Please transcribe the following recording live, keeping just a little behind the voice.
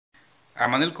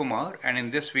I'm Anil Kumar, and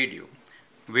in this video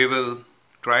we will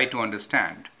try to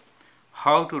understand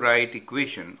how to write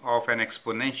equation of an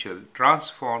exponential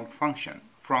transformed function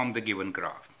from the given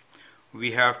graph.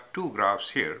 We have two graphs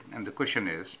here, and the question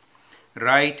is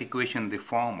write equation in the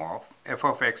form of f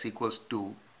of x equals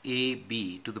to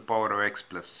ab to the power of x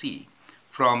plus c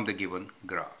from the given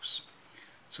graphs.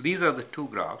 So these are the two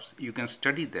graphs. You can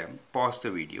study them, pause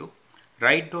the video,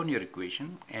 write down your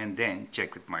equation, and then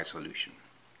check with my solution.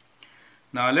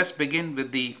 Now let's begin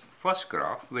with the first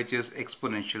graph, which is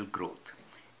exponential growth.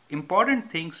 Important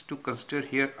things to consider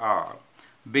here are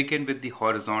begin with the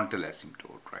horizontal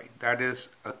asymptote, right? That is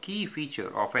a key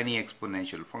feature of any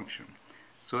exponential function.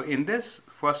 So in this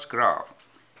first graph,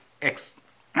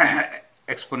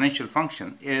 exponential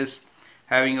function is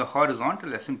having a horizontal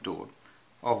asymptote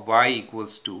of y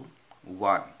equals to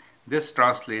 1. This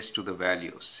translates to the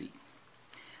value of c.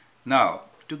 Now,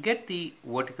 to get the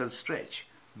vertical stretch,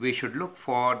 we should look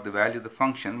for the value of the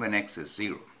function when x is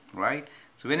 0, right?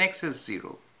 So when x is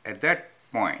 0, at that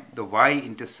point, the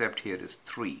y-intercept here is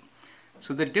 3.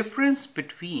 So the difference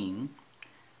between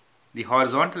the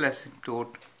horizontal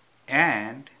asymptote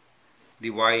and the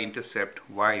y-intercept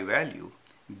y value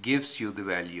gives you the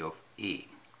value of a.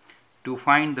 To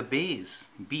find the base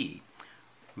b,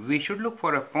 we should look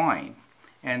for a point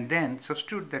and then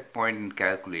substitute that point and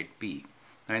calculate b.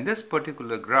 Now in this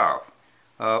particular graph,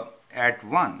 at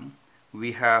 1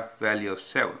 we have value of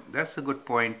 7. That's a good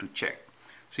point to check.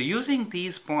 So using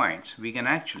these points we can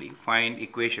actually find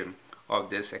equation of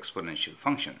this exponential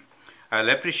function. I'll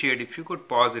appreciate if you could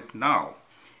pause it now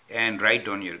and write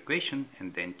down your equation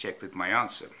and then check with my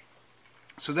answer.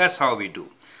 So that's how we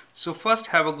do. So first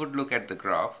have a good look at the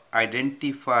graph,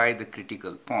 identify the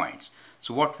critical points.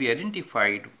 So what we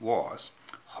identified was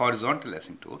horizontal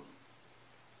asymptote,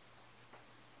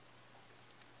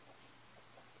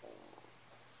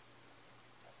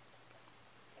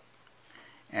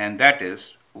 and that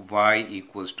is y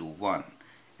equals to 1,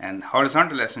 and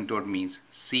horizontal asymptote means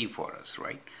c for us,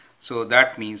 right? So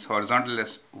that means horizontal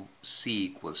c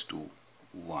equals to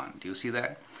 1. Do you see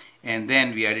that? And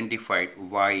then we identified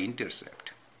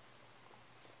y-intercept.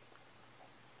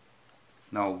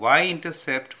 Now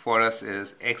y-intercept for us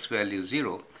is x value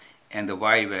 0 and the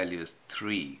y value is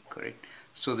 3, correct?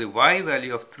 So the y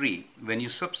value of 3, when you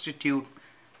substitute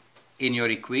in your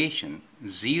equation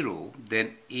 0,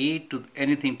 then a to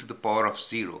anything to the power of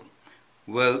 0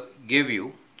 will give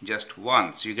you just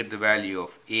 1. So you get the value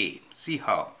of a. See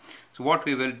how? So what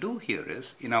we will do here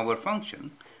is, in our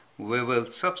function, we will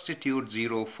substitute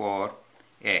 0 for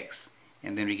x,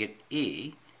 and then we get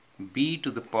a, b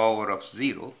to the power of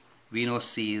 0. We know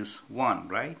c is 1,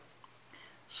 right?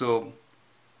 So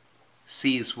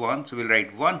c is 1, so we'll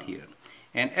write 1 here.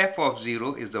 And f of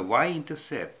 0 is the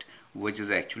y-intercept, which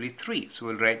is actually 3. So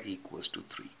we'll write equals to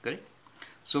 3, correct?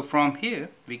 So from here,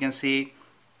 we can say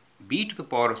b to the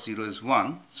power of 0 is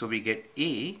 1. So we get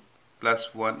a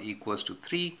plus 1 equals to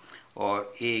 3, or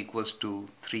a equals to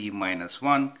 3 minus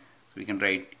 1. So we can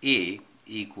write a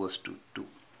equals to 2.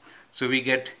 So we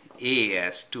get a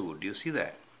as 2. Do you see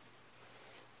that?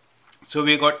 So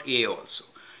we got a also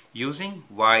using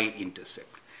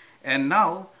y-intercept. And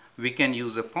now we can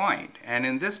use a point. And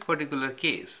in this particular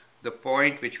case, the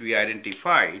point which we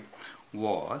identified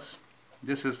was,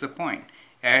 this is the point.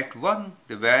 At 1,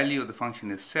 the value of the function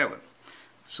is 7.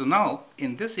 So now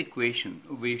in this equation,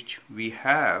 which we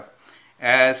have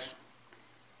as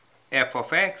f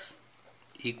of x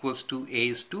equals to a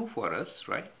is 2 for us,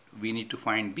 right? We need to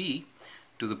find b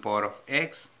to the power of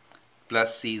x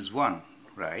plus c is 1,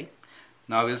 right?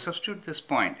 Now we'll substitute this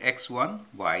point, x1,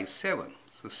 y is 7.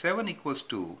 So 7 equals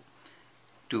to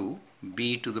 2,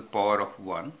 b to the power of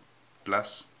 1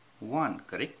 plus 1,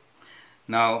 correct?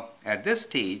 Now at this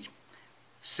stage,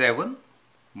 7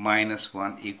 minus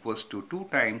 1 equals to 2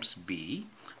 times b,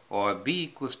 or b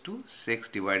equals to 6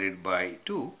 divided by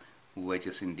 2, which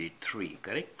is indeed 3,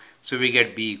 correct? So we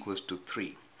get b equals to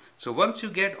 3. So once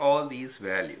you get all these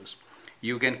values,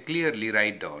 you can clearly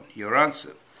write down your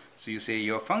answer. So you say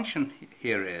your function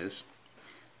here is,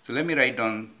 so let me write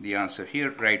down the answer here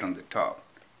right on the top.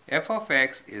 F of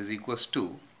x is equals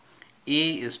to,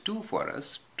 a is 2 for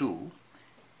us, 2,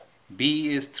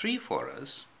 b is 3 for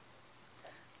us,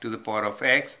 to the power of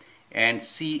x, and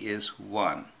c is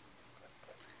 1.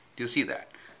 Do you see that?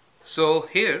 So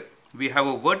here we have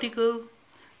a vertical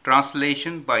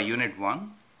translation by unit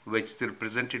 1, which is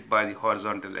represented by the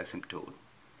horizontal asymptote,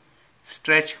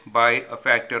 stretch by a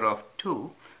factor of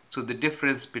 2. So the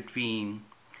difference between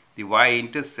the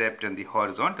y-intercept and the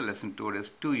horizontal asymptote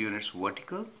is 2 units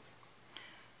vertical.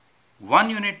 1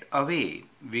 unit away,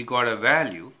 we got a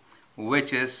value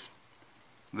which is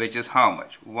which is how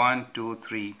much? 1, 2,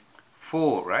 3,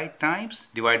 4, right? Times,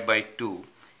 divide by 2,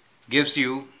 gives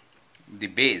you the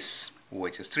base,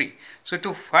 which is 3. So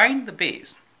to find the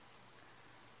base,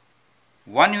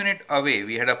 1 unit away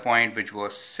we had a point which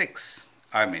was 6.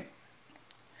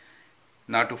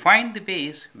 Now to find the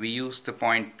base, we use the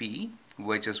point P,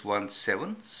 which is 1,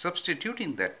 7.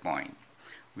 Substituting that point,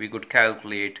 we could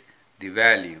calculate the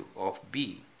value of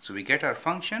B. So we get our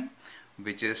function,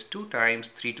 which is 2 times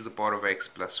 3 to the power of x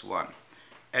plus 1.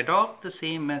 Adopt the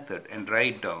same method and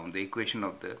write down the equation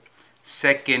of the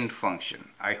second function.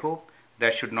 I hope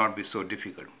that should not be so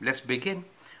difficult. Let's begin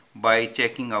by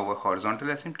checking our horizontal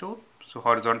asymptote. So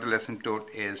horizontal asymptote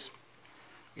is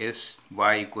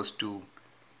y equals to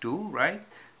 2, right?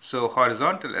 So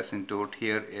horizontal asymptote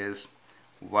here is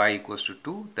y equals to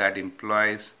 2. That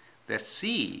implies that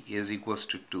c is equals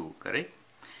to 2, correct?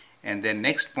 And then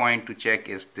next point to check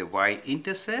is the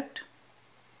y-intercept.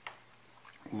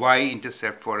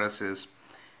 Y-intercept for us is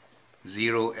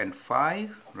 0 and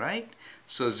 5, right?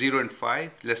 So 0 and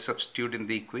 5, let's substitute in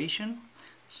the equation.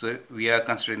 So we are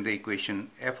considering the equation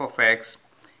f of x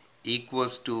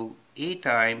equals to a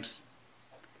times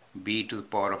b to the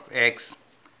power of x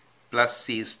plus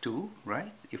c is 2,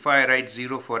 right? If I write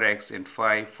 0 for x and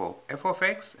 5 for f of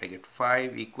x, I get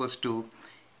 5 equals to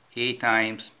a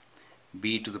times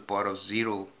b to the power of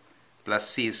 0 plus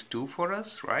c is 2 for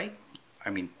us, right?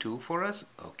 2 for us,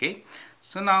 okay.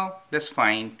 So now let's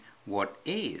find what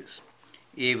a is.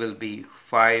 A will be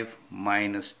 5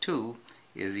 minus 2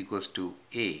 is equals to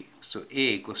a. So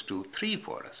a equals to 3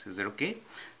 for us. Is that okay?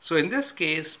 So in this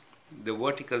case, the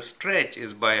vertical stretch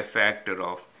is by a factor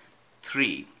of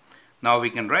 3. Now we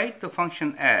can write the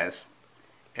function as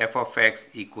f of x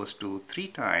equals to 3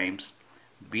 times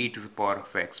b to the power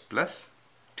of x plus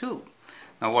 2.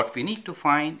 Now what we need to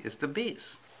find is the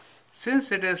base.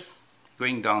 Since it is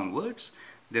going downwards,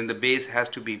 then the base has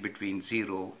to be between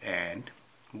 0 and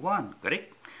 1,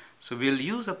 correct? So we'll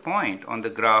use a point on the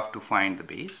graph to find the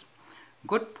base.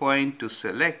 Good point to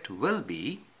select will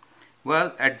be,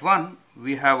 well, at 1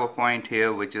 we have a point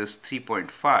here which is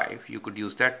 3.5. You could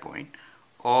use that point.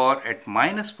 Or at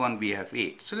minus 1 we have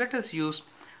 8. So let us use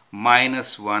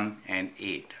minus 1 and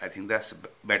 8. I think that's a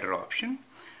better option.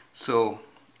 So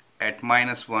at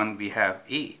minus 1 we have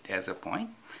 8 as a point.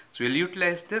 So we'll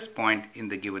utilize this point in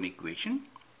the given equation.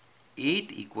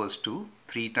 8 equals to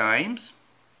 3 times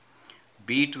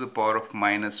b to the power of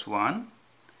minus 1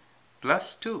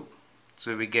 plus 2.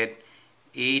 So we get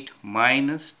 8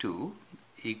 minus 2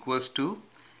 equals to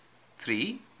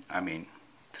 3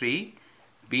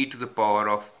 b to the power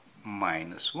of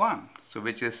minus 1. So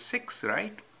which is 6,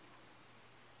 right?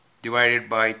 Divided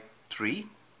by 3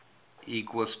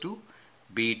 equals to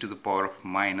b to the power of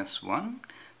minus 1.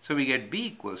 So we get b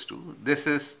equals to, this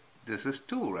is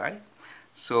 2, right?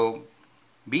 So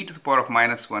b to the power of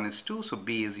minus 1 is 2, so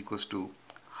b is equals to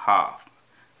half,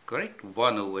 correct?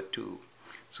 1 over 2.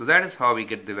 So that is how we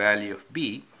get the value of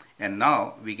b. And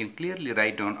now we can clearly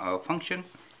write down our function,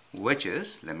 which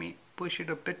is, let me push it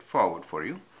a bit forward for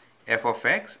you. F of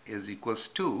x is equals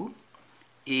to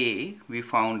a we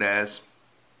found as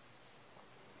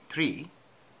 3,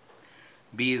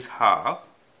 b is half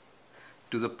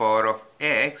to the power of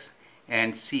x,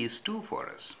 and c is 2 for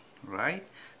us, right?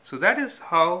 So that is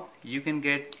how you can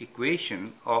get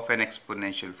equation of an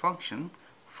exponential function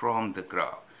from the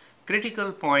graph.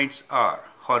 Critical points are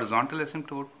horizontal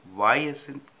asymptote,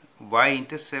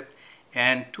 y-intercept,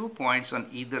 and 2 points on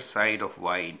either side of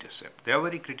y-intercept. They are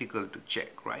very critical to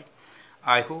check, right?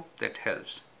 I hope that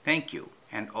helps. Thank you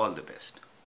and all the best.